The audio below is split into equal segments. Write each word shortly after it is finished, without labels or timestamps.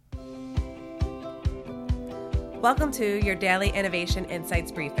Welcome to your Daily Innovation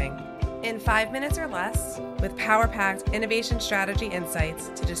Insights Briefing. In 5 minutes or less, with power-packed innovation strategy insights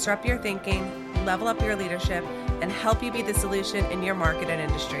to disrupt your thinking, level up your leadership, and help you be the solution in your market and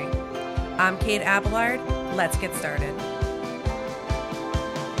industry. I'm Kate Abelard. Let's get started.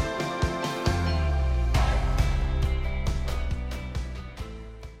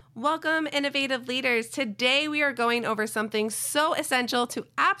 Welcome, innovative leaders. Today we are going over something so essential to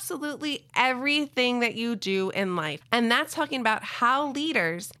absolutely everything that you do in life, and that's talking about how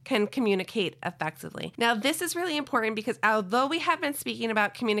leaders can communicate effectively. Now, this is really important because although we have been speaking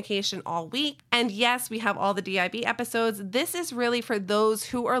about communication all week, and yes, we have all the DIB episodes, this is really for those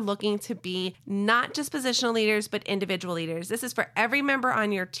who are looking to be not just positional leaders, but individual leaders. This is for every member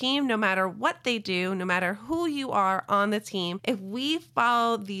on your team, no matter what they do, no matter who you are on the team. If we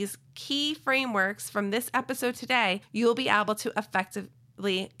follow these key frameworks from this episode today, you'll be able to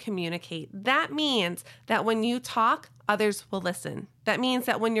effectively communicate. That means that when you talk, others will listen. That means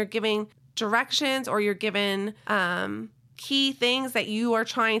that when you're giving directions or you're given key things that you are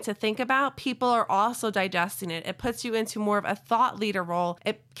trying to think about, people are also digesting it. It puts you into more of a thought leader role.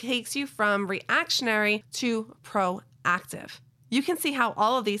 It takes you from reactionary to proactive. You can see how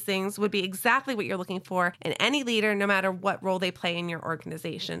all of these things would be exactly what you're looking for in any leader, no matter what role they play in your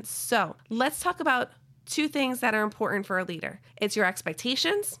organization. So let's talk about two things that are important for a leader. It's your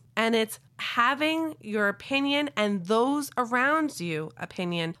expectations, and it's having your opinion and those around you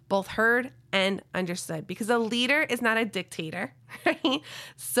opinion both heard and understood, because a leader is not a dictator, right?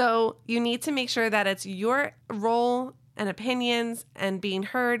 So you need to make sure that it's your role and opinions and being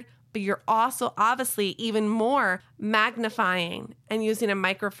heard, but you're also obviously even more magnifying and using a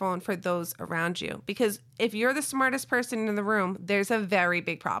microphone for those around you. Because if you're the smartest person in the room, there's a very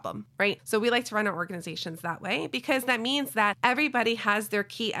big problem, right? So we like to run our organizations that way because that means that everybody has their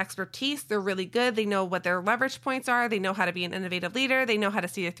key expertise. They're really good. They know what their leverage points are. They know how to be an innovative leader. They know how to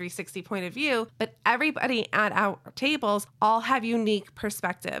see a 360 point of view. But everybody at our tables all have unique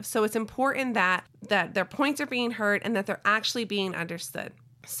perspectives. So it's important that their points are being heard and that they're actually being understood.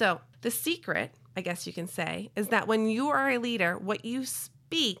 So the secret, I guess you can say, is that when you are a leader, what you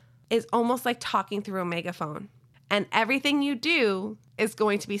speak is almost like talking through a megaphone. And everything you do is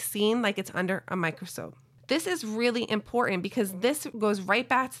going to be seen like it's under a microscope. This is really important because this goes right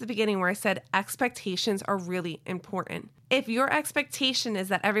back to the beginning where I said expectations are really important. If your expectation is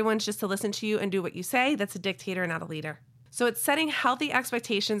that everyone's just to listen to you and do what you say, that's a dictator, not a leader. So it's setting healthy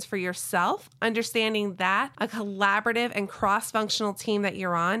expectations for yourself, understanding that a collaborative and cross-functional team that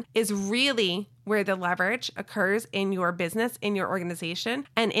you're on is really where the leverage occurs in your business, in your organization,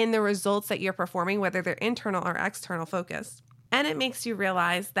 and in the results that you're performing, whether they're internal or external focused. And it makes you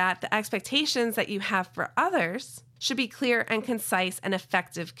realize that the expectations that you have for others should be clear and concise and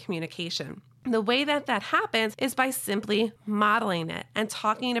effective communication. The way that happens is by simply modeling it and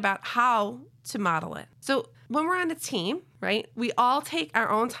talking about how to model it. So when we're on a team, right, we all take our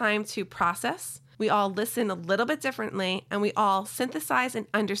own time to process. We all listen a little bit differently, and we all synthesize and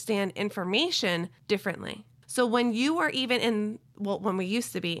understand information differently. So when you are even when we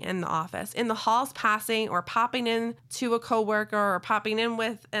used to be in the office, in the halls passing or popping in to a coworker or popping in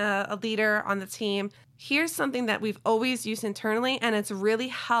with a leader on the team, here's something that we've always used internally, and it's really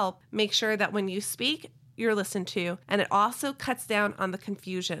helped make sure that when you speak, you're listened to, and it also cuts down on the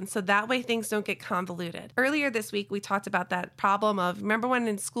confusion. So that way things don't get convoluted. Earlier this week, we talked about that problem of, remember when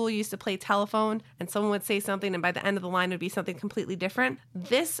in school you used to play telephone and someone would say something and by the end of the line would be something completely different?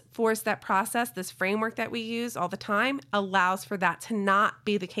 This four-step process, this framework that we use all the time, allows for that to not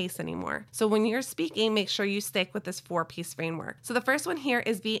be the case anymore. So when you're speaking, make sure you stick with this 4-piece framework. So the first one here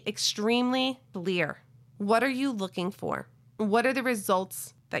is be extremely clear. What are you looking for? What are the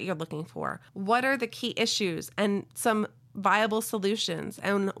results that you're looking for? What are the key issues and some viable solutions?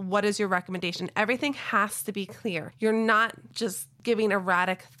 And what is your recommendation? Everything has to be clear. You're not just giving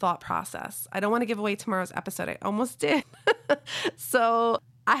erratic thought process. I don't want to give away tomorrow's episode. I almost did. So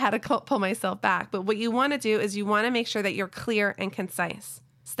I had to pull myself back. But what you want to do is you want to make sure that you're clear and concise.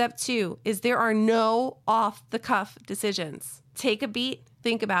 Step 2 is there are no off-the-cuff decisions. Take a beat,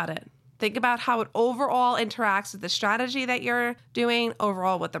 think about it. Think about how it overall interacts with the strategy that you're doing,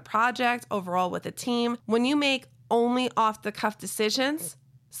 overall with the project, overall with the team. When you make only off-the-cuff decisions,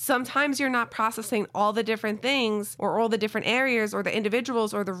 sometimes you're not processing all the different things or all the different areas or the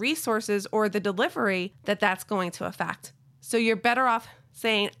individuals or the resources or the delivery that's going to affect. So you're better off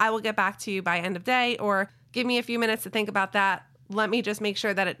saying, I will get back to you by end of day, or give me a few minutes to think about that. Let me just make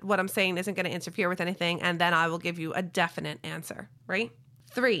sure that what I'm saying isn't going to interfere with anything, and then I will give you a definite answer, right?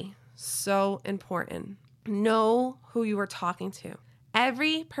 3, so important. Know who you are talking to.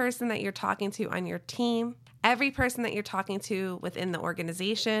 Every person that you're talking to on your team, every person that you're talking to within the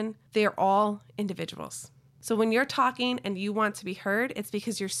organization, they're all individuals. So when you're talking and you want to be heard, it's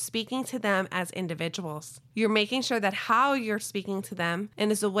because you're speaking to them as individuals. You're making sure that how you're speaking to them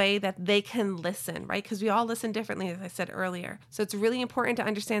and is a way that they can listen, right? Because we all listen differently, as I said earlier. So it's really important to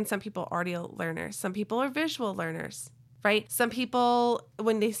understand some people are audio learners. Some people are visual learners, right? Some people,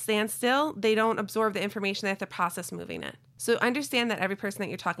 when they stand still, they don't absorb the information. They have to process moving it. So understand that every person that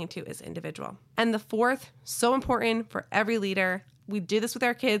you're talking to is individual. And the fourth, so important for every leader, we do this with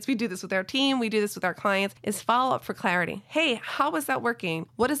our kids, we do this with our team, we do this with our clients, is follow up for clarity. Hey, how is that working?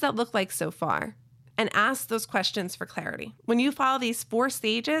 What does that look like so far? And ask those questions for clarity. When you follow these 4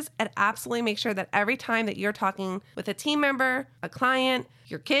 stages, it absolutely makes sure that every time that you're talking with a team member, a client,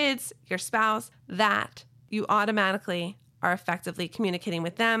 your kids, your spouse, that you automatically are effectively communicating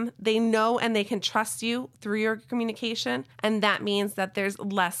with them. They know and they can trust you through your communication. And that means that there's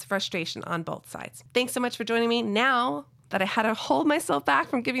less frustration on both sides. Thanks so much for joining me. Now that I had to hold myself back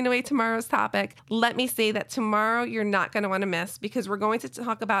from giving away tomorrow's topic, let me say that tomorrow you're not going to want to miss, because we're going to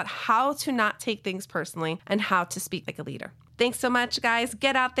talk about how to not take things personally and how to speak like a leader. Thanks so much, guys.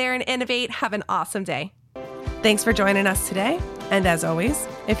 Get out there and innovate. Have an awesome day. Thanks for joining us today. And as always,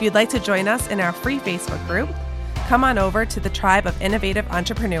 if you'd like to join us in our free Facebook group, come on over to the Tribe of Innovative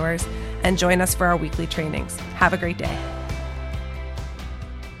Entrepreneurs and join us for our weekly trainings. Have a great day.